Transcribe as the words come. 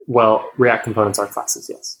Well, React components are classes,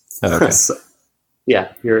 yes. Oh, okay. So,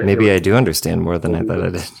 yeah. Maybe you're I do understand more than I thought I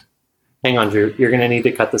did. Hang on, Drew. You're going to need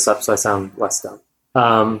to cut this up so I sound less dumb.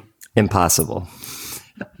 Impossible.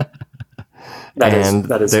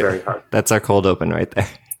 That is very hard. That's our cold open right there.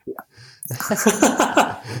 Yeah.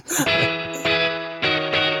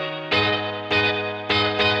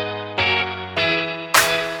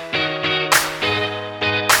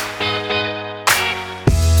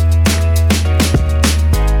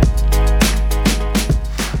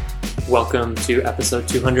 Welcome to episode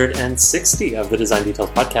 260 of the Design Details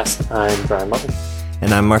Podcast. I'm Brian Lovin.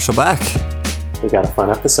 And I'm Marshall Black. We got a fun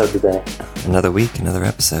episode today. Another week, another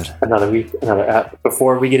episode. Another week, another app.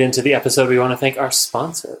 Before we get into the episode, we want to thank our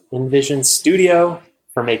sponsor, InVision Studio,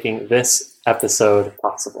 for making this episode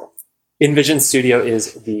possible. InVision Studio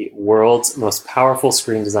is the world's most powerful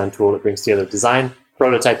screen design tool that brings together design,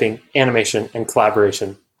 prototyping, animation, and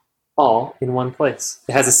collaboration all in one place.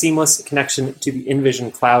 It has a seamless connection to the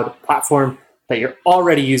InVision Cloud platform that you're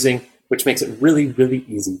already using, which makes it really, really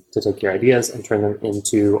easy to take your ideas and turn them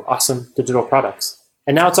into awesome digital products.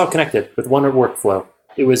 And now it's all connected with one workflow.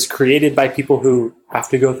 It was created by people who have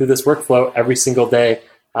to go through this workflow every single day,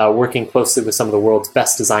 working closely with some of the world's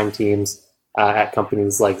best design teams at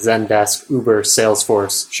companies like Zendesk, Uber,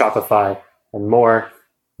 Salesforce, Shopify, and more.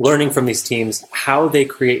 Learning from these teams how they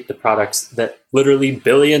create the products that literally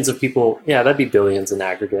billions of people, that'd be billions in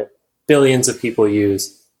aggregate, billions of people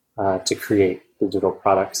use to create digital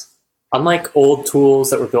products. Unlike old tools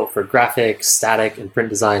that were built for graphic, static, and print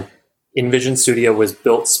design, InVision Studio was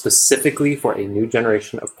built specifically for a new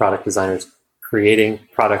generation of product designers creating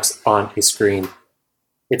products on a screen.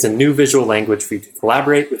 It's a new visual language for you to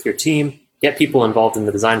collaborate with your team, get people involved in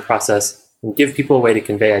the design process, and give people a way to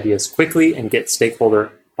convey ideas quickly and get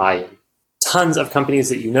stakeholder buy-in. Tons of companies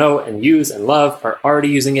that you know and use and love are already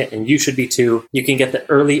using it, and you should be too. You can get the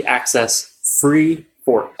early access free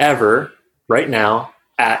forever right now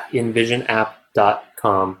at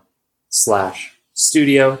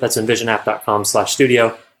envisionapp.com/studio. That's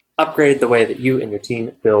envisionapp.com/studio. Upgrade the way that you and your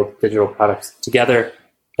team build digital products together.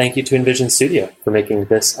 Thank you to InVision Studio for making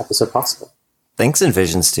this episode possible. Thanks,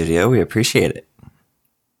 InVision Studio. We appreciate it.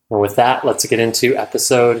 And with that, let's get into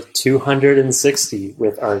episode 260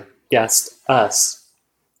 with our guest, us.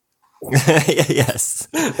 Yes.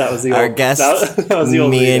 That was the our old, guest, that was the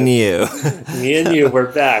old me and you. Me and you,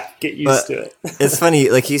 we're back. Get used to it. It's funny,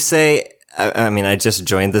 like you say, I mean, I just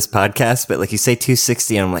joined this podcast, but like you say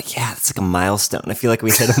 260, and I'm like, yeah, that's like a milestone. I feel like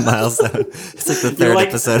we hit a milestone. It's like the third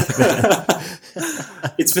episode of it.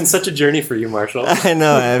 It's been such a journey for you, Marshall. I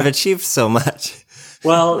know, I've achieved so much.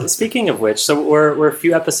 Well, speaking of which, so we're a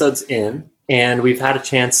few episodes in, and we've had a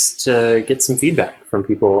chance to get some feedback from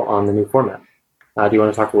people on the new format. Do you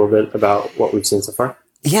want to talk a little bit about what we've seen so far?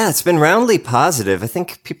 Yeah, it's been roundly positive. I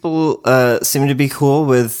think people seem to be cool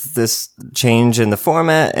with this change in the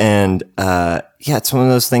format, and it's one of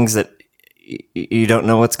those things that you don't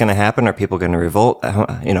know what's going to happen. Are people going to revolt?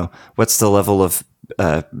 What's the level of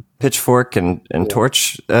pitchfork and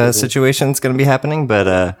torch situations going to be happening?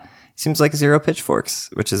 But seems like zero pitchforks,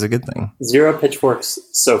 which is a good thing. Zero pitchforks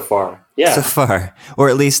so far. Yeah. So far. Or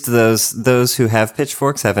at least those who have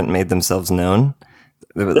pitchforks haven't made themselves known.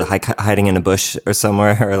 Hiding in a bush or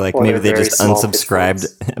somewhere, or maybe they just unsubscribed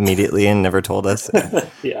immediately and never told us.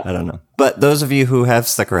 Yeah. I don't know. But those of you who have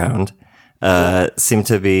stuck around seem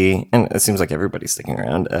to be, and it seems like everybody's sticking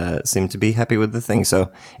around, seem to be happy with the thing.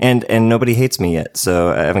 So, and nobody hates me yet. So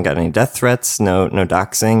I haven't got any death threats, no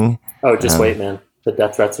doxing. Oh, just wait, man. The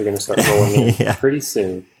death threats are going to start rolling in pretty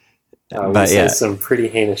soon. We say some pretty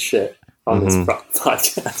heinous shit on this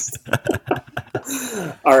podcast.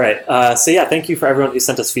 All right. Thank you for everyone who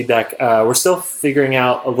sent us feedback. We're still figuring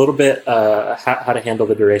out a little bit how to handle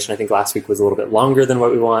the duration. I think last week was a little bit longer than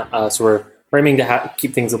what we want. So we're aiming to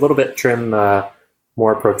keep things a little bit trim,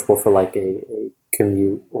 more approachable for like a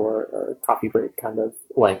commute or a coffee break kind of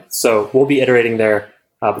length. So we'll be iterating there.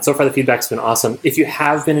 But so far, the feedback's been awesome. If you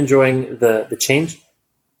have been enjoying the change,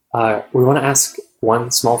 we want to ask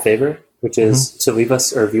one small favor, which is to leave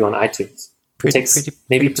us a review on iTunes. It takes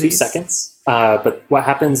maybe 2 seconds. But what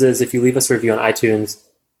happens is if you leave us a review on iTunes,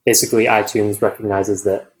 basically iTunes recognizes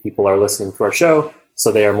that people are listening to our show,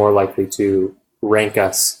 so they are more likely to rank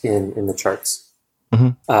us in the charts.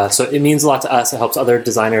 Mm-hmm. So it means a lot to us. It helps other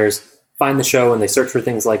designers find the show when they search for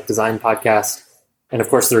things like Design Podcast. And of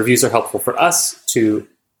course, the reviews are helpful for us to,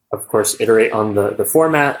 of course, iterate on the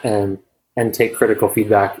format and take critical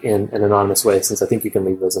feedback in an anonymous way, since I think you can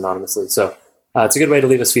leave those anonymously. So it's a good way to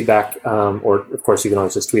leave us feedback, or of course, you can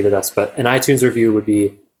always just tweet at us. But an iTunes review would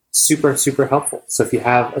be super, super helpful. So if you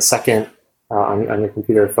have a second on your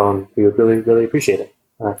computer or phone, we would really, really appreciate it.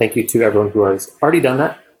 thank you to everyone who has already done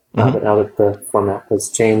that. But now that the format has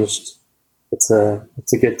changed, it's a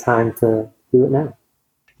good time to do it now.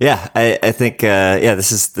 Yeah, I think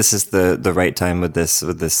this is the right time with this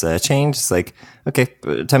change. It's like, okay,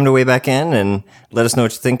 time to weigh back in and let us know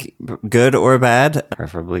what you think, good or bad,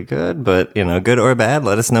 preferably good, but good or bad.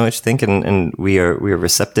 Let us know what you think, and we are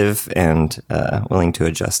receptive and willing to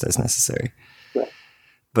adjust as necessary. Yeah.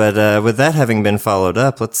 But with that having been followed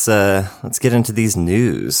up, let's get into these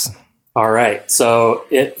news. All right, so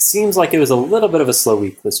it seems like it was a little bit of a slow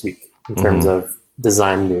week this week in terms of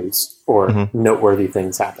design news or noteworthy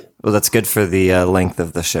things happening. Well, that's good for the length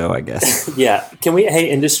of the show, I guess. Yeah. Hey,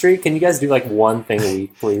 industry, can you guys do like one thing a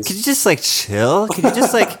week, please? Could you just chill? Could you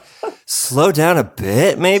just slow down a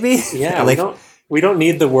bit, maybe? Yeah, we don't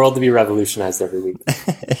need the world to be revolutionized every week.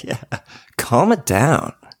 Yeah. Calm it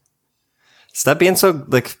down. Stop being so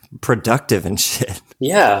productive and shit.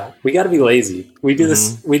 Yeah, we got to be lazy. We do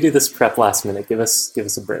this prep last minute. Give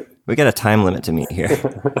us a break. We got a time limit to meet here.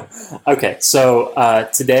 Okay, so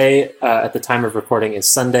today at the time of recording is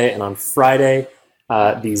Sunday, and on Friday,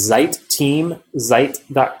 the Zeit team,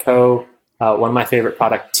 Zeit.co, one of my favorite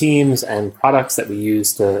product teams and products that we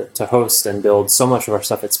use to host and build so much of our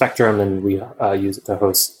stuff at Spectrum, and we use it to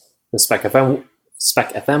host the Spec FM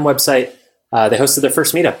website. They hosted their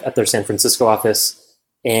first meetup at their San Francisco office,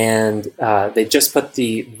 and they just put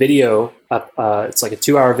the video up. It's like a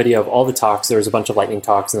 2-hour video of all the talks. There was a bunch of lightning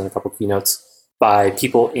talks and then a couple keynotes by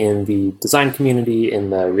people in the design community, in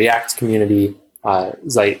the React community.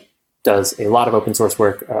 Zeit does a lot of open source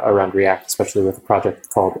work around React, especially with a project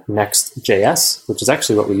called Next.js, which is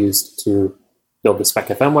actually what we used to build the Spec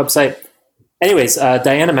FM website. Anyways,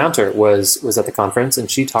 Diana Mounter was at the conference,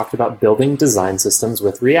 and she talked about building design systems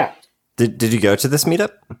with React. Did you go to this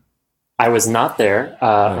meetup? I was not there,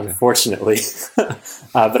 unfortunately,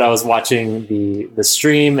 but I was watching the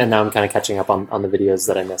stream, and now I'm kind of catching up on the videos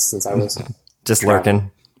that I missed since I was just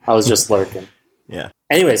lurking. I was just lurking. Yeah.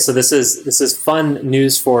 Anyway, so this is fun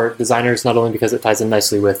news for designers, not only because it ties in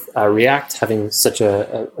nicely with React having such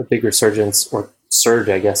a big resurgence, or surge,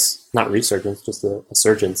 I guess, not resurgence, just a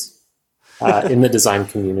surgence in the design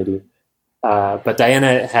community. But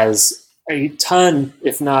Diana has a ton,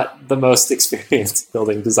 if not the most experience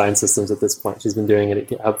building design systems at this point. She's been doing it at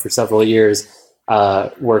GitHub for several years,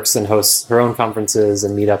 works and hosts her own conferences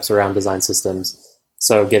and meetups around design systems.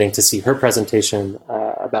 So getting to see her presentation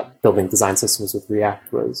about building design systems with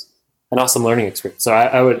React was an awesome learning experience. So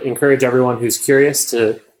I would encourage everyone who's curious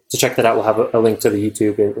to check that out. We'll have a link to the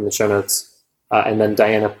YouTube in the show notes. And then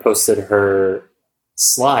Diana posted her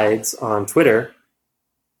slides on Twitter.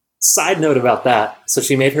 Side note about that. So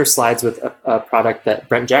she made her slides with a product that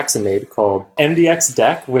Brent Jackson made called MDX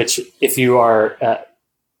Deck, which if you are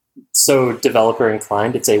so developer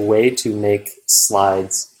inclined, it's a way to make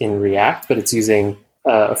slides in React, but it's using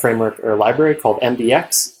a framework or a library called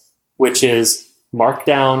MDX, which is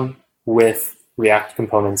Markdown with React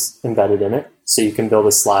components embedded in it. So you can build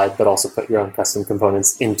a slide, but also put your own custom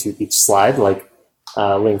components into each slide, like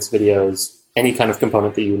links, videos, any kind of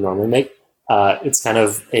component that you would normally make. It's kind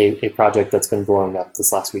of a project that's been blowing up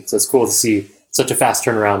this last week. So it's cool to see such a fast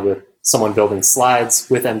turnaround with someone building slides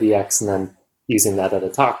with MDX and then using that at a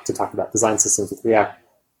talk to talk about design systems with React.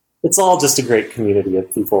 It's all just a great community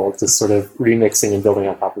of people just sort of remixing and building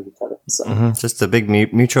on top of each other. So. Just a big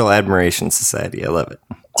mutual admiration society. I love it.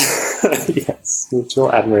 Yes,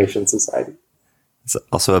 Mutual Admiration Society. It's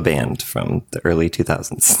also a band from the early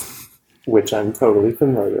 2000s. Which I'm totally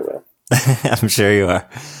familiar with. I'm sure you are.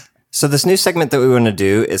 So this new segment that we want to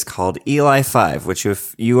do is called Eli 5, which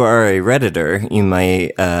if you are a Redditor, you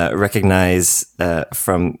might recognize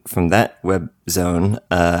from that web zone.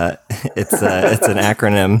 It's an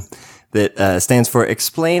acronym that stands for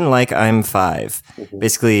Explain Like I'm 5. Mm-hmm.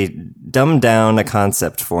 Basically, dumb down a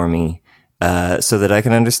concept for me so that I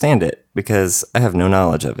can understand it, because I have no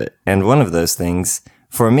knowledge of it. And one of those things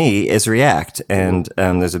for me is React. And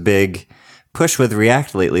there's a big push with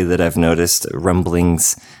React lately that I've noticed,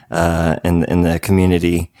 rumblings in the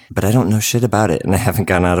community, but I don't know shit about it, and I haven't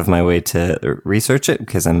gone out of my way to research it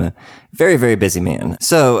because I'm a very, very busy man.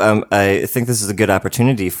 So I think this is a good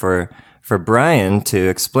opportunity for Brian to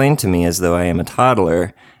explain to me, as though I am a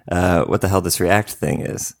toddler, what the hell this React thing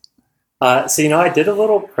is. So, I did a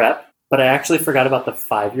little prep, but I actually forgot about the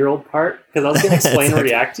 5-year-old part, because I was going to explain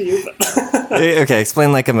React to you. But okay,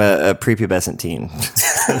 explain like I'm a prepubescent teen.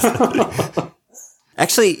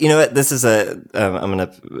 Actually, you know what? This is a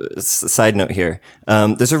side note here.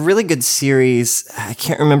 There's a really good series. I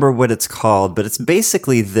can't remember what it's called, but it's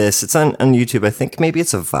basically this. It's on YouTube. I think maybe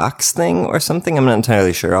it's a Vox thing or something. I'm not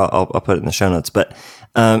entirely sure. I'll put it in the show notes. But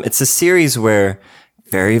it's a series where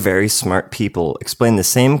very, very smart people explain the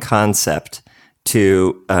same concept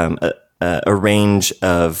to a range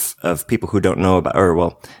of people who don't know about, or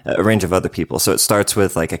well, a range of other people. So it starts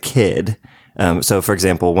with like a kid. So for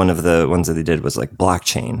example, one of the ones that they did was like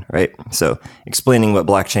blockchain, right? So explaining what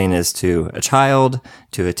blockchain is to a child,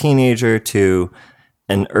 to a teenager, to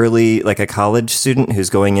an early, like a college student who's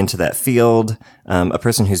going into that field, a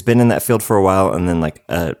person who's been in that field for a while, and then like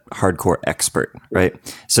a hardcore expert, right?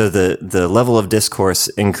 So the level of discourse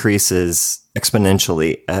increases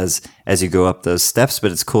exponentially as you go up those steps,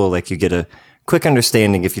 but it's cool. Like you get a quick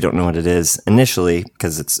understanding if you don't know what it is initially,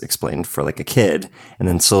 because it's explained for like a kid, and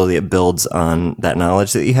then slowly it builds on that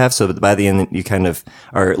knowledge that you have. So by the end, you kind of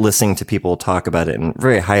are listening to people talk about it in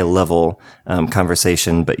very high level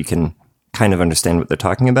conversation, but you can kind of understand what they're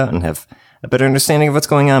talking about and have a better understanding of what's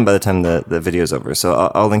going on by the time the video's over.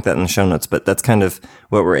 So I'll link that in the show notes, but that's kind of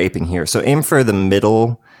what we're aping here. So aim for the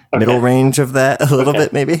middle range of that a little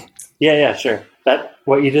bit, maybe. Yeah, sure. That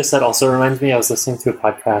what you just said also reminds me. I was listening to a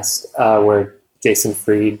podcast where Jason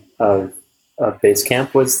Fried of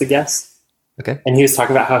Basecamp was the guest. Okay. And he was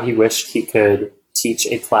talking about how he wished he could teach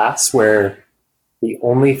a class where the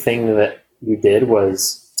only thing that you did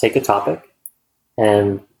was take a topic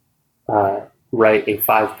and write a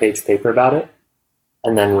 5-page paper about it,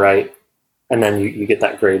 and then you get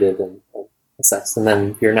that graded and assessed. And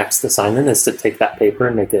then your next assignment is to take that paper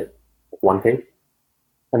and make it 1 page.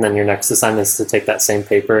 And then your next assignment is to take that same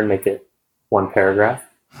paper and make it 1 paragraph.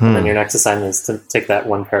 And then your next assignment is to take that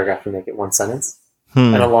 1 paragraph and make it 1 sentence.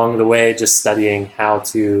 And along the way, just studying how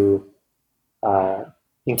to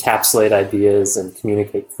encapsulate ideas and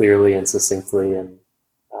communicate clearly and succinctly. And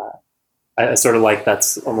I sort of like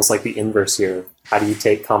that's almost like the inverse here. How do you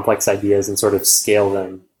take complex ideas and sort of scale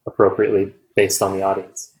them appropriately based on the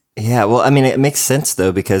audience? Yeah, well, I mean, it makes sense,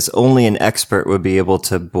 though, because only an expert would be able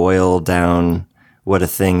to boil down what a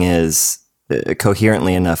thing is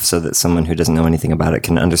coherently enough so that someone who doesn't know anything about it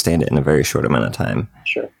can understand it in a very short amount of time.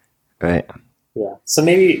 Sure. Right. Yeah. So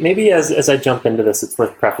maybe as I jump into this, it's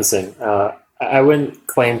worth prefacing. I wouldn't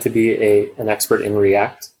claim to be an expert in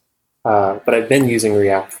React, but I've been using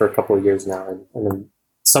React for a couple of years now, and I'm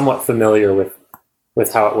somewhat familiar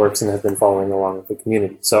with how it works and have been following along with the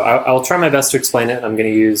community. So I'll try my best to explain it. I'm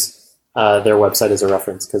going to use their website as a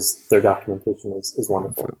reference because their documentation is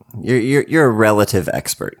wonderful. You're a relative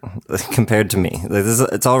expert compared to me.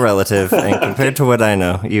 It's all relative, and compared to what I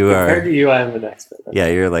know, compared to you, I'm an expert. Yeah,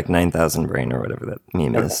 you're like 9,000 brain or whatever that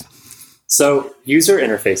meme is. So user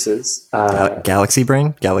interfaces, Galaxy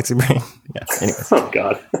Brain. Yeah. Anyways. Oh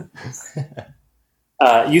God.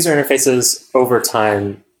 User interfaces over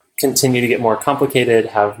time continue to get more complicated,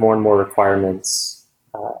 have more and more requirements.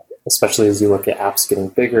 Especially as you look at apps getting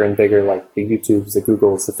bigger and bigger, like the YouTubes, the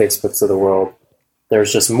Googles, the Facebooks of the world.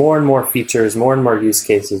 There's just more and more features, more and more use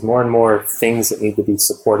cases, more and more things that need to be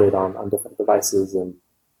supported on different devices and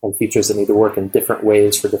features that need to work in different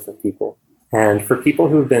ways for different people. And for people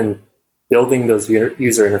who've been building those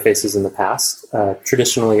user interfaces in the past,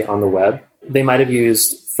 traditionally on the web, they might have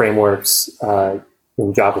used frameworks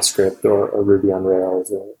in JavaScript or Ruby on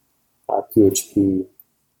Rails or PHP.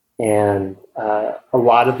 And a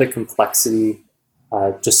lot of the complexity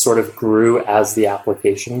just sort of grew as the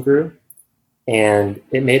application grew. And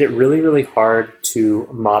it made it really, really hard to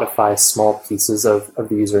modify small pieces of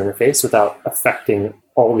the user interface without affecting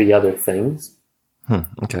all the other things,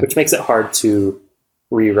 which makes it hard to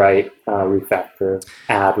rewrite, refactor,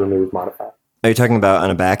 add, remove, modify. Are you talking about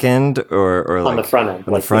on a back end or on the front end?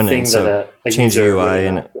 On the front end, so change the UI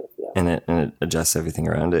really and it adjusts everything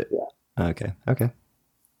around it? Yeah. Okay.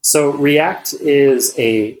 So React is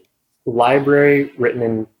a library written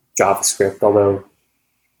in JavaScript, although it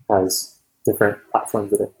has different platforms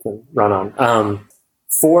that it can run on,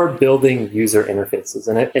 for building user interfaces.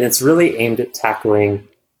 And it's really aimed at tackling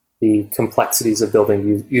the complexities of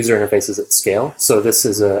building user interfaces at scale. So this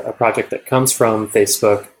is a project that comes from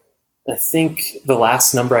Facebook. I think the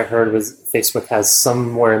last number I heard was Facebook has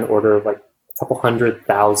somewhere in the order of like a couple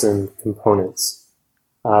 100,000 components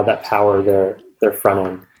that power their front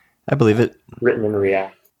end. I believe it. Written in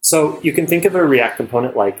React. So you can think of a React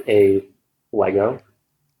component like a Lego.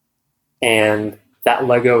 And that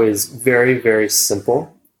Lego is very, very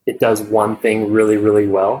simple. It does one thing really, really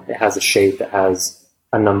well. It has a shape. It has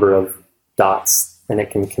a number of dots, and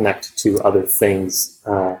it can connect to other things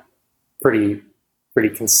pretty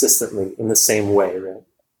consistently in the same way, right?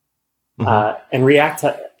 Mm-hmm. And React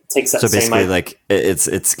takes that same idea. So basically, like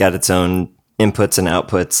it's got its own inputs and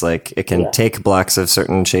outputs. Like it can take blocks of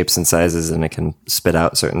certain shapes and sizes, and it can spit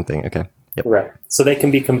out certain thing. Okay. Yep. Right. So they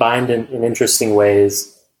can be combined in interesting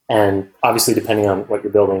ways. And obviously, depending on what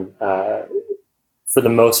you're building, for the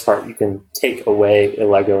most part, you can take away a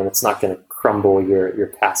Lego and it's not going to crumble your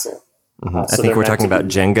castle. I think we're talking about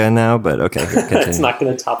Jenga now, but okay. It's not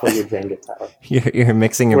going to topple your Jenga tower. You're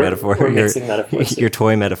mixing your metaphor. We're mixing metaphors. Your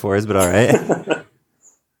toy metaphors, but all right.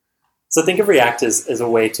 So think of React as a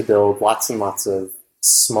way to build lots and lots of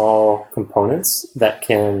small components that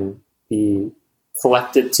can be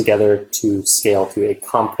collected together to scale to a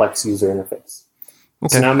complex user interface.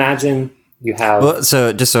 Okay. So now imagine you have. Well,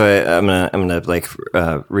 so just so I'm gonna like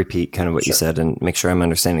repeat kind of what you said and make sure I'm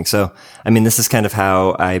understanding. So I mean, this is kind of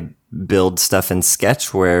how I build stuff in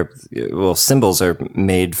Sketch, where symbols are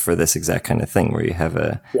made for this exact kind of thing, where you have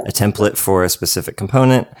a template for a specific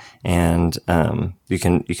component, and you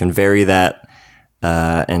can vary that.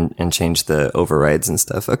 And change the overrides and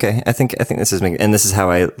stuff. Okay, I think this is and this is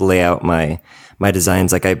how I lay out my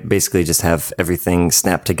designs. Like I basically just have everything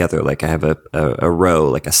snapped together. Like I have a row,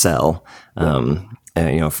 like a cell,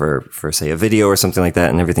 for say a video or something like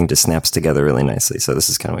that, and everything just snaps together really nicely. So this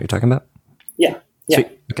is kind of what you're talking about. Yeah.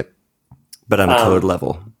 Sweet. Okay, but on a code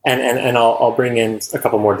level. And I'll bring in a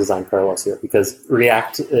couple more design parallels here, because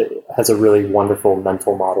React has a really wonderful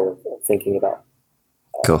mental model of thinking about.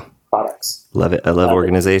 Cool. Products. Love it. I love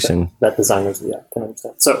organization. That designers can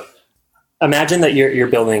understand. So imagine that you're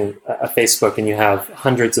building a Facebook and you have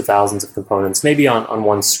hundreds of thousands of components. Maybe on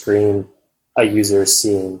one screen, a user is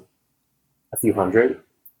seeing a few hundred.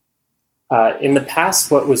 In the past,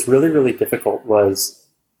 what was really, really difficult was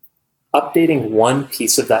updating one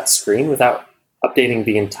piece of that screen without updating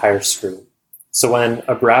the entire screen. So when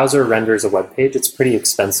a browser renders a web page, it's pretty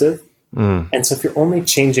expensive. And so if you're only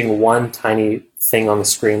changing one tiny thing on the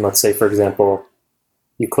screen, let's say, for example,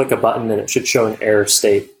 you click a button and it should show an error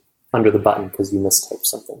state under the button because you mistyped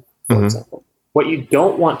something, for example. What you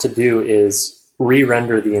don't want to do is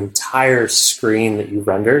re-render the entire screen that you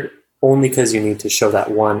rendered only because you need to show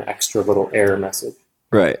that one extra little error message.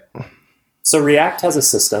 Right. So React has a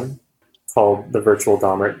system called the Virtual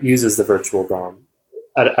DOM, or it uses the Virtual DOM.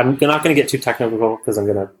 I'm not going to get too technical because I'm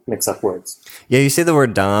going to mix up words. Yeah, you say the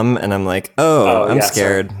word DOM, and I'm like, I'm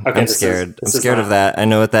scared. Okay, I'm scared. I'm scared of that. I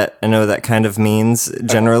know what that kind of means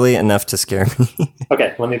generally enough to scare me.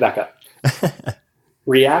 Okay, let me back up.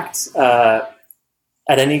 React, at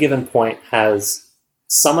any given point, has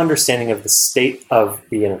some understanding of the state of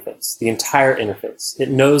the interface, the entire interface. It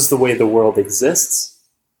knows the way the world exists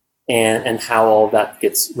and how all that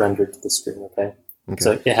gets rendered to the screen. Okay.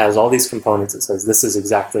 So it has all these components. It says this is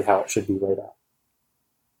exactly how it should be laid out.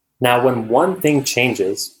 Now, when one thing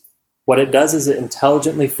changes, what it does is it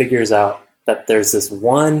intelligently figures out that there's this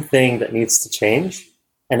one thing that needs to change,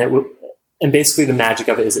 and and basically the magic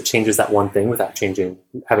of it is it changes that one thing without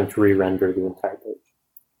having to re-render the entire page.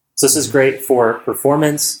 So this is great for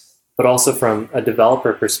performance, but also from a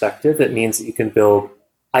developer perspective, it means that you can build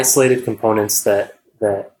isolated components that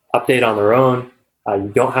update on their own.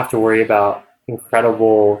 You don't have to worry about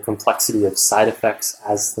incredible complexity of side effects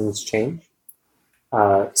as things change.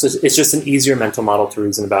 So it's just an easier mental model to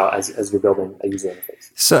reason about as you're building a user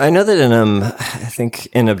interface. So I know that in I think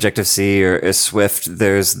in Objective-C or Swift,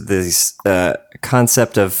 there's this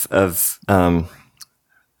concept of I'm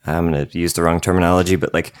going to use the wrong terminology,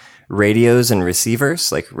 but like radios and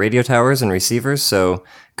receivers, like radio towers and receivers. So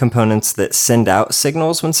components that send out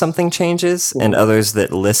signals when something changes, and others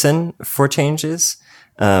that listen for changes.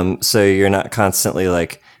 So you're not constantly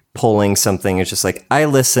like pulling something. It's just like, I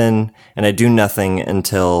listen and I do nothing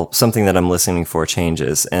until something that I'm listening for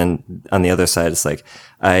changes. And on the other side, it's like,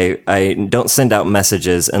 I don't send out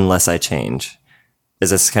messages unless I change. Is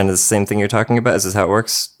this kind of the same thing you're talking about? Is this how it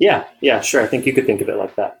works? Yeah, sure. I think you could think of it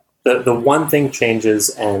like that. The one thing changes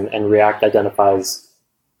and React identifies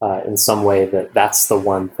in some way that's the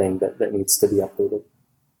one thing that needs to be updated.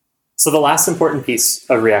 So the last important piece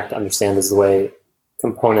of React to understand is the way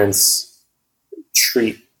components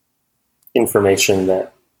treat information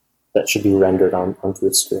that should be rendered onto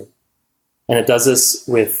a screen. And it does this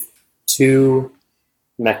with two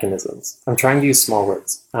mechanisms. I'm trying to use small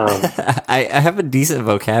words. I have a decent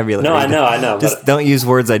vocabulary. No, I know. Just don't use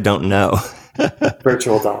words I don't know.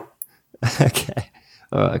 Virtual DOM. Okay.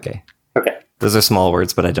 Oh, okay. Okay. Those are small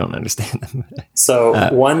words, but I don't understand them.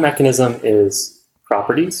 So one mechanism is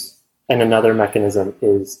properties, and another mechanism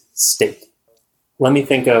is state. Let me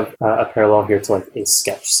think of a parallel here to like a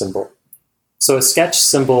sketch symbol. So a sketch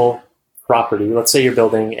symbol property, let's say you're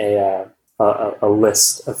building a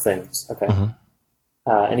list of things, okay? Mm-hmm.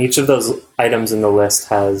 And each of those items in the list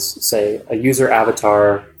has, say, a user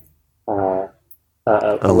avatar,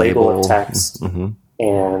 a label of text, mm-hmm.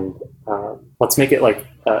 and let's make it like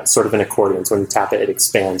sort of an accordion. So when you tap it, it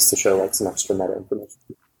expands to show like some extra meta information.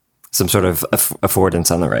 Some sort of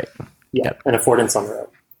affordance on the right. Yeah, an affordance on the road.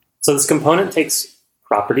 So this component takes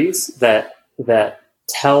properties that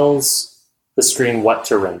tells the screen what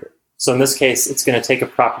to render. So in this case, it's going to take a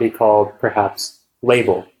property called perhaps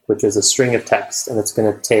label, which is a string of text, and it's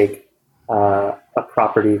going to take a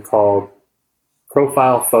property called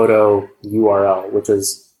profile photo URL, which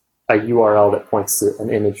is a URL that points to an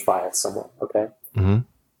image file somewhere. Okay. Mm-hmm.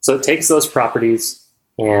 So it takes those properties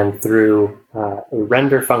and through a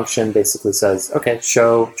render function basically says, okay,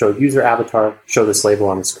 show user avatar, show this label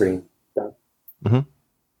on the screen. Done. Mm-hmm.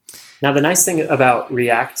 Now, the nice thing about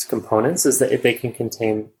React components is that they can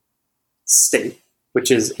contain state, which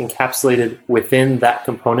is encapsulated within that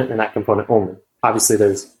component and that component only. Obviously,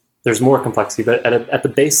 there's more complexity, but at the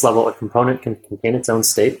base level, a component can contain its own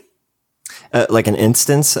state. Like an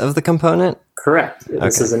instance of the component? Correct. Okay.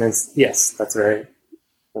 This is yes, that's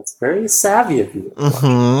very savvy of you.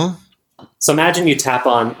 Mm-hmm. So imagine you tap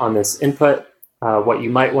on this input. What you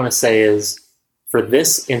might want to say is, for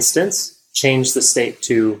this instance, change the state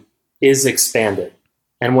to is expanded.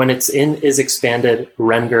 And when it's in is expanded,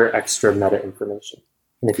 render extra meta information.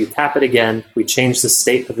 And if you tap it again, we change the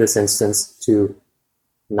state of this instance to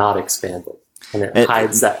not expanded. And it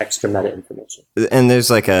hides that extra meta information. And there's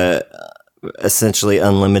like a essentially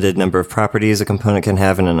unlimited number of properties a component can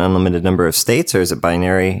have and an unlimited number of states, or is it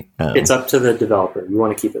binary? It's up to the developer. You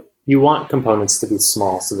want to keep it. You want components to be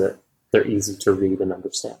small so that they're easy to read and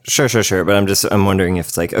understand. Sure. But I'm wondering if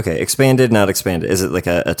it's like, okay, expanded, not expanded. Is it like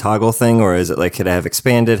a toggle thing, or is it like, could I have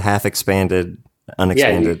expanded, half expanded,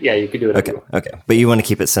 unexpanded? Yeah, you could do it. Okay. But you want to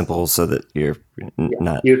keep it simple so that you're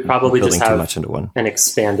not You'd probably building just have too much into one. An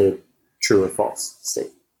expanded true or false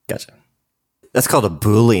state. Gotcha. That's called a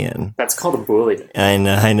Boolean. That's called a Boolean.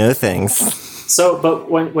 I know things. So, but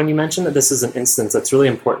when you mention that this is an instance, that's really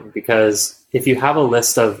important, because if you have a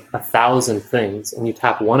list of 1,000 things and you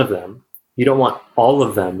tap one of them, you don't want all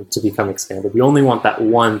of them to become expanded. You only want that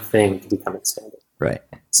one thing to become expanded. Right.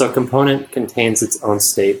 So a component contains its own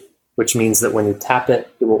state, which means that when you tap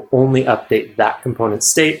it, it will only update that component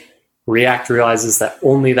state. React realizes that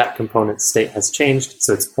only that component state has changed,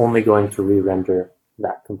 so it's only going to re-render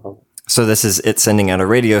that component. So this is it sending out a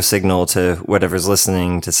radio signal to whatever's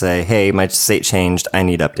listening to say, hey, my state changed, I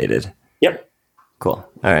need updated. Yep. Cool.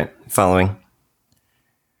 All right. Following.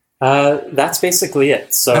 That's basically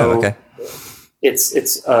it. So okay.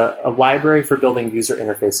 It's a library for building user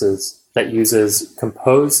interfaces that uses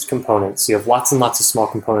composed components. So you have lots and lots of small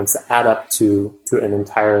components that add up to an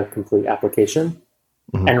entire complete application.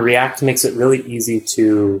 Mm-hmm. And React makes it really easy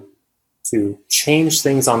to change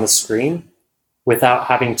things on the screen without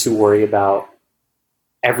having to worry about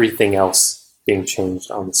everything else being changed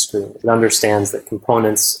on the screen. It understands that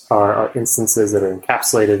components are instances that are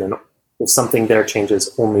encapsulated, and if something there changes,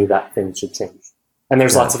 only that thing should change. And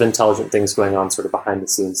there's lots of intelligent things going on sort of behind the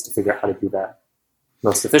scenes to figure out how to do that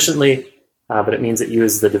most efficiently. But it means that you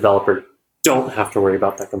as the developer don't have to worry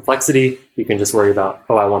about that complexity. You can just worry about,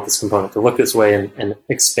 I want this component to look this way and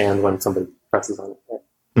expand when somebody presses on it. Right?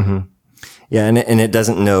 Mm-hmm. Yeah, and it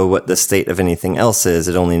doesn't know what the state of anything else is.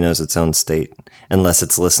 It only knows its own state, unless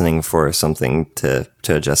it's listening for something to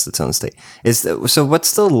adjust its own state. So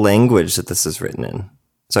what's the language that this is written in?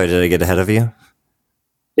 Sorry, did I get ahead of you?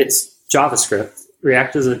 It's JavaScript.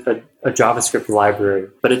 React is a JavaScript library,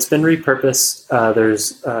 but it's been repurposed.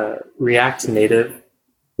 There's React Native,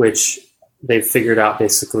 which they've figured out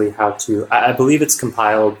basically how to, I believe it's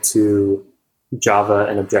compiled to Java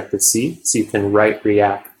and Objective-C, so you can write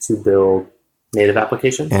React to build native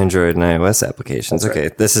applications. Android and iOS applications. That's okay.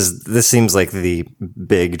 Right. This seems like the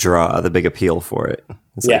big draw, the big appeal for it.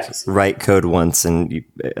 It's yes. Like write code once and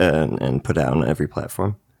put it on every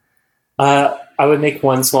platform. I would make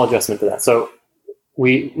one small adjustment to that. So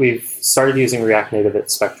we've started using React Native at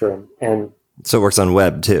Spectrum, and so it works on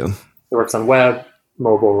web too. It works on web,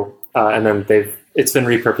 mobile, and then it's been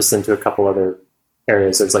repurposed into a couple other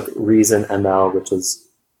areas. There's like Reason ML, which is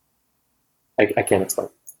I can't explain.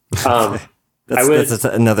 That's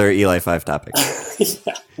another Eli 5 topic.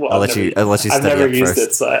 Yeah, well, I'll let you study I've never up used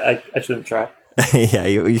first. it, so I shouldn't try. Yeah,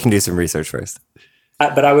 you can do some research first.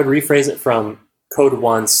 But I would rephrase it from code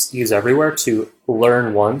once, use everywhere to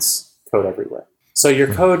learn once, code everywhere. So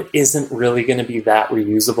your code isn't really going to be that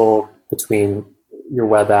reusable between your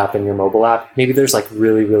web app and your mobile app. Maybe there's like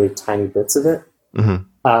really, really tiny bits of it. Mm-hmm.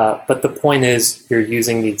 But the point is you're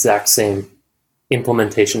using the exact same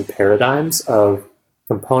implementation paradigms of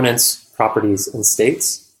components, properties, and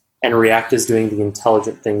states. And React is doing the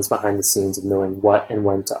intelligent things behind the scenes of knowing what and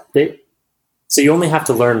when to update. So you only have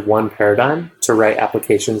to learn one paradigm to write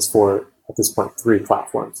applications for, at this point, 3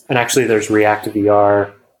 platforms. And actually there's React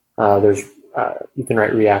VR. You can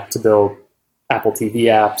write React to build Apple TV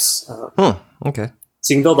apps. Okay.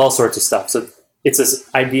 So you can build all sorts of stuff. So it's this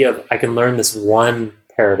idea of I can learn this one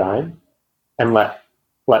paradigm and let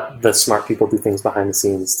the smart people do things behind the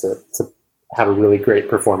scenes to have a really great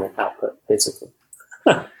performant output, basically.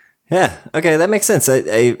 Yeah. Okay, that makes sense.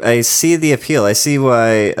 I see the appeal. I see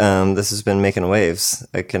why this has been making waves.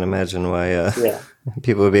 I can imagine why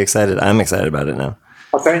people would be excited. I'm excited about it now.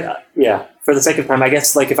 I'll try. For the sake of time, I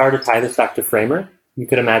guess like if I were to tie this back to Framer, you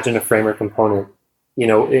could imagine a Framer component.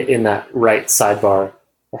 In that right sidebar,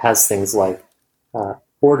 it has things like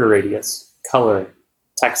border radius, color,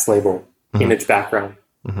 text label, image background.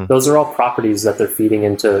 Mm-hmm. Those are all properties that they're feeding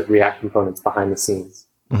into React components behind the scenes.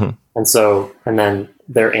 Mm-hmm. And then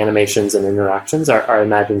their animations and interactions are I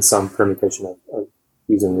imagine some permutation of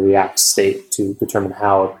using React state to determine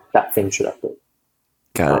how that thing should update.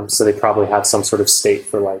 Got it. So they probably have some sort of state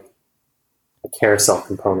for like a carousel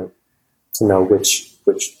component to know which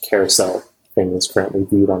carousel thing is currently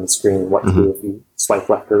viewed on the screen and what to do if you swipe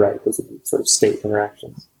left or right. Those would be sort of state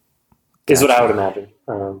interactions. Gotcha. Is what I would imagine.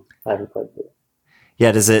 I haven't played it.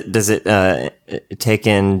 Yeah, does it take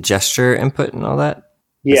in gesture input and all that?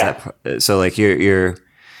 Yeah. So like you're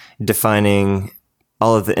defining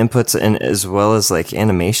all of the inputs and as well as like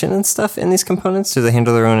animation and stuff in these components? Do they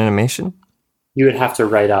handle their own animation? You would have to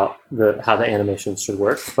write out how the animations should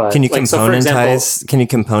work. But can you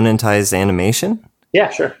componentize animation? Yeah,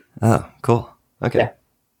 sure. Oh, cool. Okay. Yeah.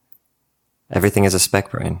 Everything is a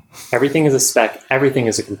spec, Brian. Everything is a spec. Everything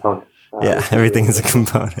is a component. Everything is a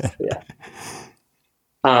component. Yeah.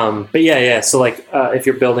 But yeah. So like, if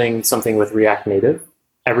you're building something with React Native,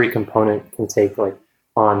 every component can take like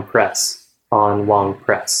on press, on long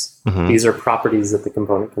press. Mm-hmm. These are properties that the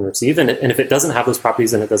component can receive. And if it doesn't have those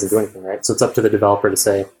properties, then it doesn't do anything, right? So it's up to the developer to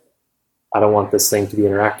say, I don't want this thing to be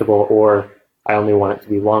interactable, or I only want it to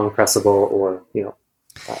be long pressable, or,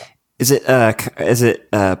 Is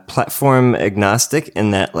it platform agnostic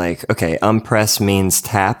in that like, okay, press means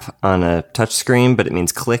tap on a touch screen, but it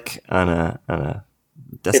means click on a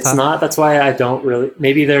desktop? It's not. That's why I don't really.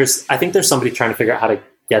 I think there's somebody trying to figure out how to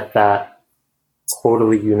get that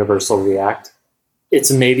totally universal React.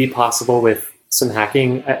 It's maybe possible with some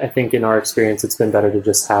hacking. I think in our experience, it's been better to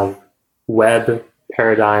just have web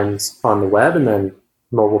paradigms on the web and then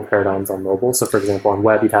mobile paradigms on mobile. So for example, on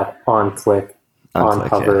web, you'd have on click, on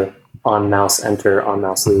hover, on mouse enter, on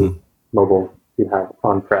mouse leave. Mobile, you'd have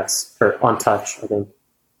on press or on touch, I think.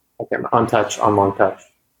 I can't remember. On touch, on long touch.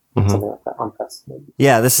 Something like that, on press. Maybe.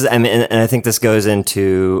 Yeah, and I think this goes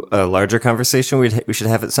into a larger conversation we should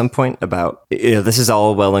have at some point about, this is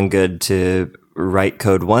all well and good to write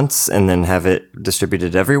code once and then have it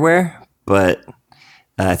distributed everywhere. But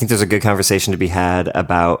I think there's a good conversation to be had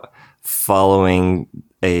about following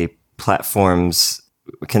a platform's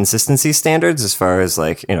consistency standards as far as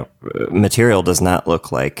like, Material does not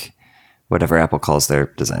look like whatever Apple calls their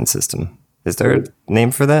design system. Is there a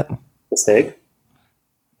name for that? Mistake?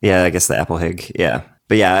 Yeah, I guess the Apple Hig. Yeah.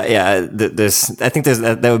 But I think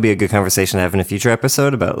that would be a good conversation to have in a future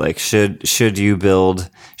episode about like, should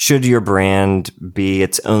your brand be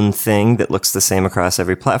its own thing that looks the same across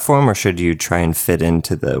every platform, or should you try and fit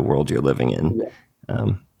into the world you're living in?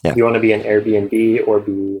 Yeah. You want to be an Airbnb or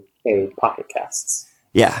be a Pocket Casts?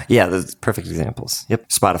 Yeah. Those perfect examples. Yep.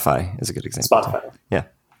 Spotify is a good example. Spotify. Yeah.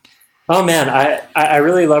 Oh man, I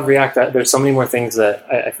really love React. There's so many more things that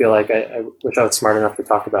I feel like I wish I was smart enough to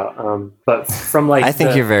talk about. But from like, I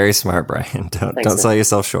think you're very smart, Brian. Don't sell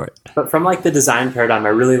yourself short. But from like the design paradigm, I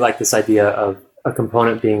really like this idea of a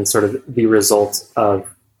component being sort of the result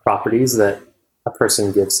of properties that a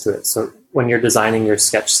person gives to it. So when you're designing your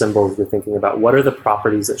sketch symbols, you're thinking about what are the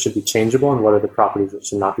properties that should be changeable and what are the properties that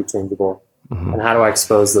should not be changeable, and how do I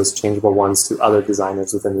expose those changeable ones to other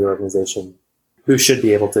designers within the organization who should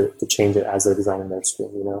be able to change it as they're designing their screen,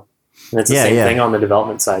 And it's the same thing on the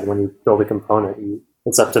development side. When you build a component,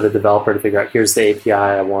 it's up to the developer to figure out, here's the API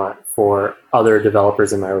I want for other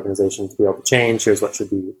developers in my organization to be able to change. Here's what should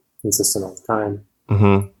be consistent all the time.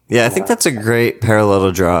 Mm-hmm. Yeah, I think that's a great parallel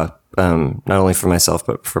to draw, not only for myself,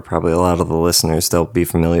 but for probably a lot of the listeners. They'll be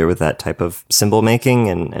familiar with that type of symbol making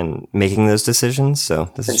and making those decisions.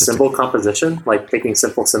 So this is just symbol composition, like taking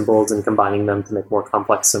simple symbols and combining them to make more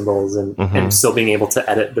complex symbols and still being able to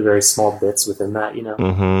edit the very small bits within that,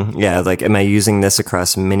 Mm-hmm. Yeah, like, am I using this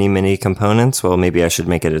across many, many components? Well, maybe I should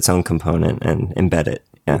make it its own component and embed it.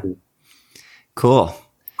 Yeah. Mm-hmm. Cool.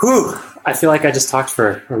 Whew. I feel like I just talked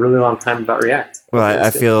for a really long time about React. Well,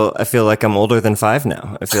 I feel like I'm older than 5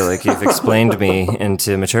 now. I feel like you've explained me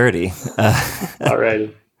into maturity.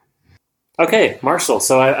 Alrighty. Okay, Marshall.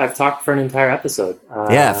 So I've talked for an entire episode.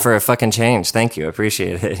 For a fucking change. Thank you.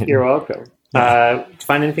 Appreciate it. You're welcome. Did you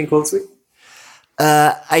find anything cool this week?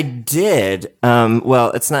 I did.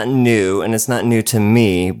 Well, it's not new, and it's not new to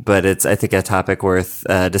me, but it's, I think, a topic worth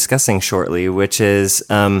discussing shortly, which is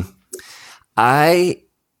I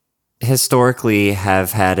historically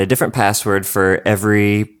have had a different password for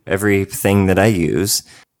everything that I use.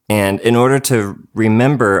 And in order to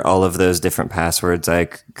remember all of those different passwords, I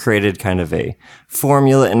created kind of a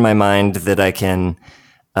formula in my mind that I can,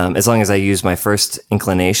 as long as I use my first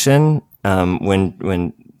inclination,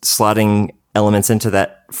 when slotting elements into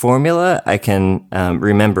that formula, I can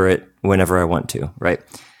remember it whenever I want to, right?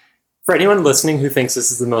 For anyone listening who thinks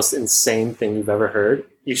this is the most insane thing you've ever heard,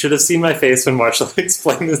 you should have seen my face when Marshall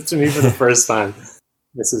explained this to me for the first time.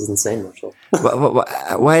 This is insane, Marshall.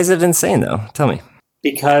 Why is it insane, though? Tell me.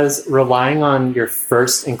 Because relying on your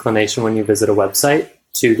first inclination when you visit a website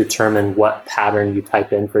to determine what pattern you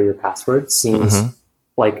type in for your password seems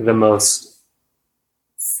like the most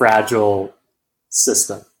fragile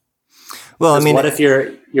system. Well, I mean, what if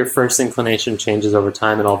your first inclination changes over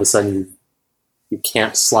time and all of a sudden you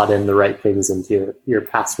can't slot in the right things into your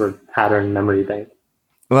password pattern memory bank?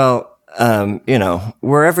 Well,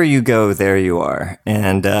 wherever you go, there you are.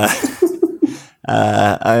 And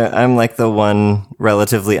I'm like the one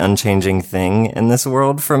relatively unchanging thing in this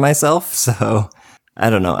world for myself. So I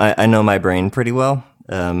don't know. I know my brain pretty well,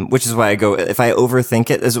 which is why I go, if I overthink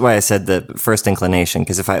it, this is why I said the first inclination,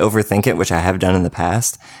 because if I overthink it, which I have done in the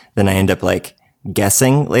past, then I end up like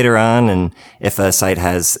guessing later on. And if a site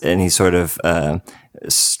has any sort of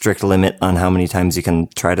strict limit on how many times you can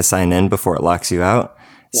try to sign in before it locks you out,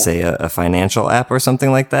 say a financial app or something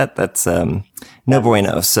like that, that's no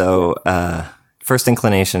bueno. So first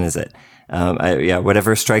inclination is it.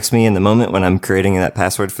 Whatever strikes me in the moment when I'm creating that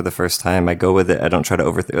password for the first time, I go with it. I don't try to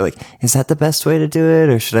overthink. Like, is that the best way to do it,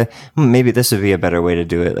 or should I? Maybe this would be a better way to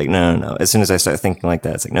do it. Like, no. As soon as I start thinking like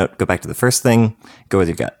that, it's like, no, go back to the first thing. Go with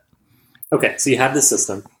your gut. Okay, so you have this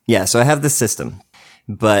system. Yeah, so I have this system,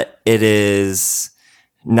 but it is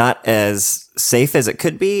not as safe as it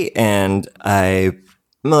could be, and I'm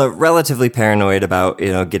relatively paranoid about,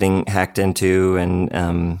 getting hacked into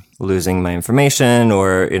and losing my information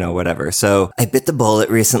or, whatever. So I bit the bullet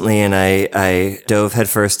recently and I dove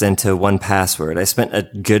headfirst into 1Password. I spent a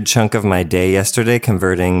good chunk of my day yesterday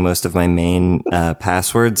converting most of my main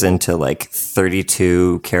passwords into like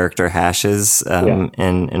 32 character hashes in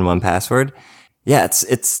 1Password. Yeah,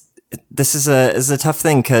 this is a tough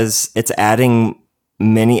thing because it's adding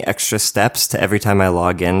many extra steps to every time I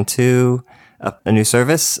log into a new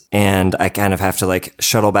service, and I kind of have to like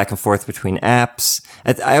shuttle back and forth between apps.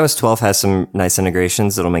 iOS 12 has some nice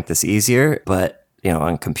integrations that'll make this easier, but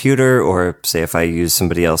on computer, or say if I use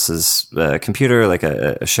somebody else's computer, like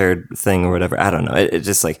a shared thing or whatever, I don't know. It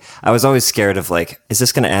just like, I was always scared of like, is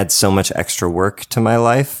this going to add so much extra work to my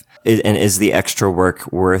life? And is the extra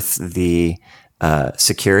work worth the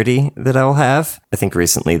security that I'll have? I think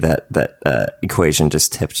recently that equation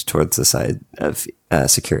just tipped towards the side of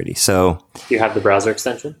security. So, do you have the browser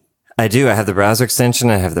extension? I do. I have the browser extension.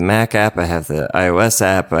 I have the Mac app. I have the iOS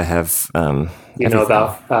app. I have. You know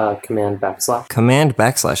about command /? Command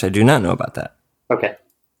 /. I do not know about that. Okay,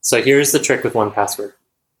 so here's the trick with 1Password.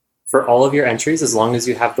 For all of your entries, as long as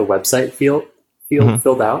you have the website field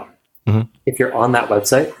filled out, if you're on that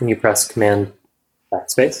website and you press command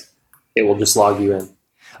 \, it will just log you in.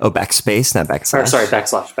 Oh, backspace, not backslash. Sorry,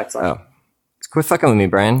 /. Oh, quit fucking with me,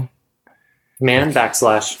 Brian. Command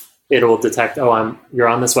 \, it will detect, you're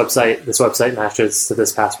on this website matches to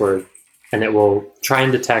this password, and it will try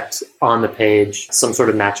and detect on the page some sort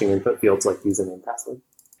of matching input fields like username, password.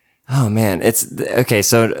 Oh man, it's okay.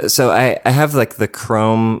 So I have like the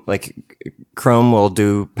Chrome will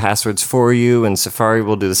do passwords for you, and Safari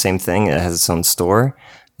will do the same thing. It has its own store,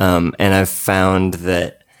 and I've found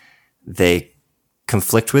that they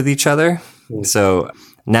conflict with each other. So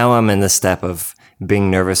now I'm in the step of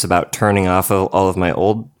being nervous about turning off all of my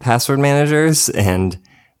old password managers and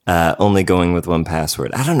only going with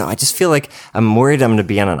 1Password. I don't know. I just feel like I'm worried I'm going to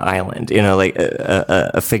be on an island, like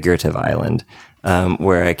a figurative island,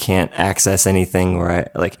 where I can't access anything,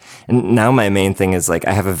 and now my main thing is like,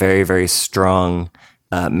 I have a very, very strong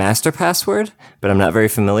master password, but I'm not very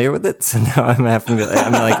familiar with it. So now I'm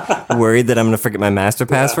like worried that I'm going to forget my master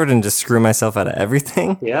password and just screw myself out of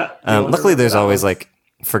everything. Yeah. Luckily there's always like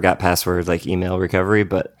forgot password, like email recovery,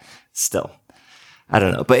 but still, I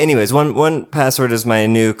don't know. But anyways, 1Password is my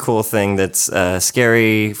new cool thing that's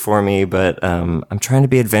scary for me, but I'm trying to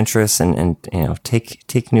be adventurous and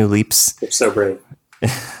take new leaps. You're so brave.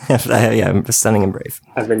 Yeah, I'm stunning and brave.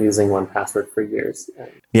 I've been using 1Password for years.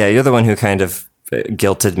 Yeah, you're the one who kind of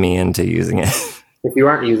guilted me into using it. If you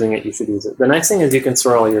aren't using it, you should use it. The nice thing is you can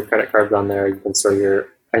store all your credit cards on there. You can store your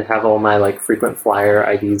I have all my like frequent flyer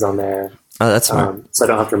IDs on there. Oh, that's smart. So I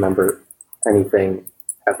don't have to remember anything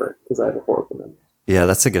ever because I have a horrible memory. Yeah,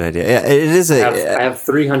 that's a good idea. Yeah, it is I have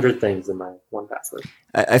 300 things in my 1Password.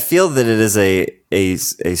 I feel that it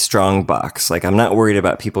is a strong box. Like, I'm not worried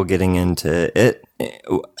about people getting into it,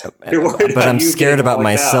 but I'm scared about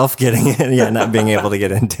myself getting in. Yeah, not being able to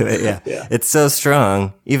get into it. Yeah. It's so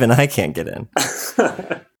strong, even I can't get in.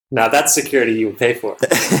 Now that's security you would pay for.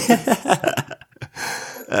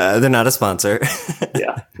 They're not a sponsor.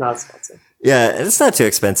 Yeah, not a sponsor. Yeah, it's not too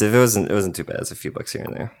expensive. It wasn't too bad. It's a few bucks here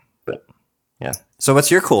and there. But yeah. So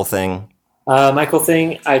what's your cool thing? My cool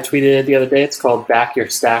thing I tweeted the other day. It's called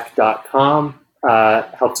backyourstack.com.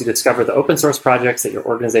 Helps you discover the open source projects that your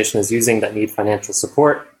organization is using that need financial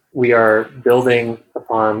support. We are building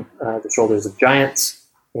upon the shoulders of giants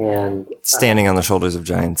and standing on the shoulders of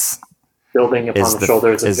giants. Building upon the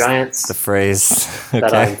shoulders of giants. The phrase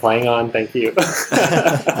that I'm playing on. Thank you.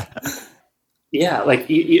 Yeah, like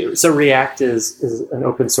so React is an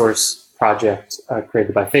open source project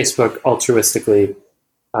created by Facebook altruistically,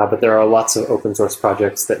 but there are lots of open source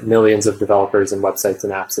projects that millions of developers and websites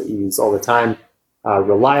and apps that you use all the time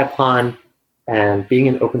rely upon. And being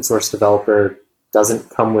an open source developer doesn't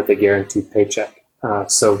come with a guaranteed paycheck.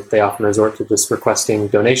 So they often resort to just requesting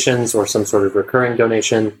donations or some sort of recurring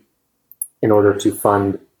donation in order to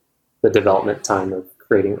fund the development time of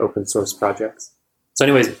creating open source projects. So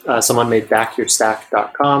anyways, someone made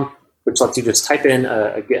backyourstack.com, which lets you just type in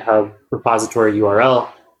a GitHub repository URL,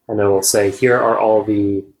 and it will say, here are all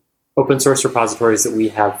the open source repositories that we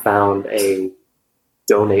have found a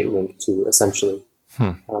donate link to, essentially.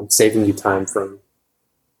 Saving you time that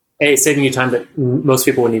most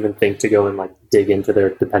people wouldn't even think to go and like dig into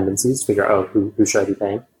their dependencies, figure out, who should I be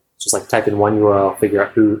paying? Just like type in one URL, figure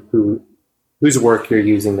out whose work you're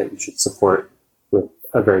using that you should support with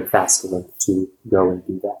a very fast link to go and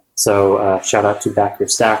do that. So shout out to Back Your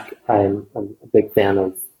Stack. I'm a big fan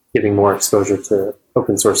of giving more exposure to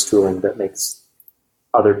open source tooling that makes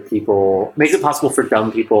it possible for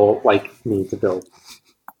dumb people like me to build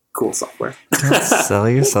cool software. Don't sell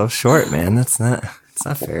yourself short, man. It's not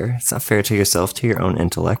fair. It's not fair to yourself, to your own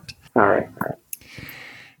intellect. All right.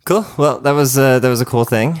 Cool. Well, that was a cool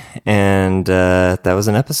thing, and that was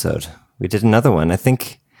an episode. We did another one. I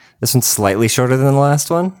think this one's slightly shorter than the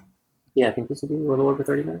last one. Yeah, I think this will be a little over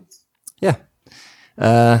 30 minutes. Yeah.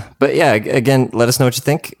 But yeah, again, let us know what you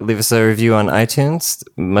think. Leave us a review on iTunes.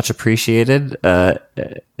 Much appreciated. I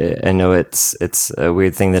know it's a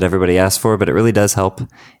weird thing that everybody asks for, but it really does help,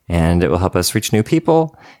 and it will help us reach new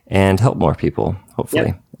people and help more people,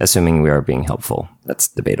 hopefully, assuming we are being helpful. That's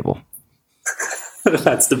debatable.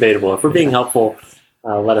 That's debatable. If we're being helpful,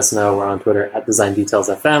 let us know. We're on Twitter at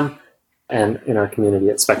DesignDetailsFM and in our community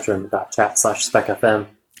at spectrum.chat/specfm.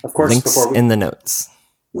 Of course, links in the notes.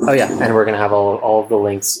 Oh yeah, and we're going to have all of the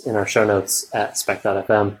links in our show notes at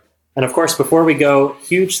spec.fm. And of course, before we go,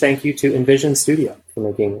 huge thank you to InVision Studio for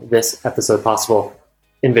making this episode possible.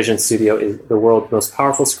 InVision Studio is the world's most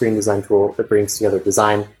powerful screen design tool that brings together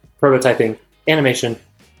design, prototyping, animation,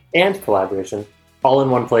 and collaboration all in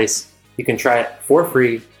one place. You can try it for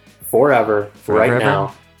free, forever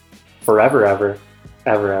now, forever, ever,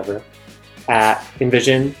 at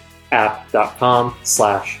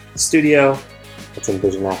envisionapp.com/studio. It's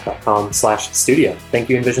envisionapp.com/studio. Thank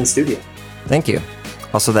you, InVision Studio. Thank you.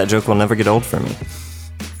 Also, that joke will never get old for me.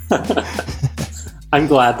 I'm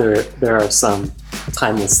glad there are some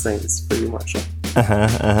timeless things for you, Marshall.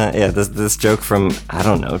 Yeah, this joke from, I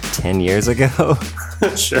don't know, 10 years ago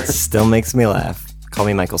Sure. still makes me laugh. Call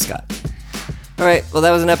me Michael Scott. All right, well,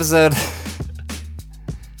 that was an episode.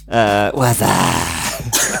 What's that?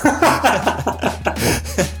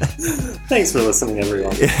 Thanks for listening,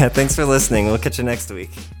 everyone. Yeah, thanks for listening. We'll catch you next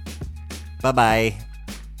week. Bye-bye.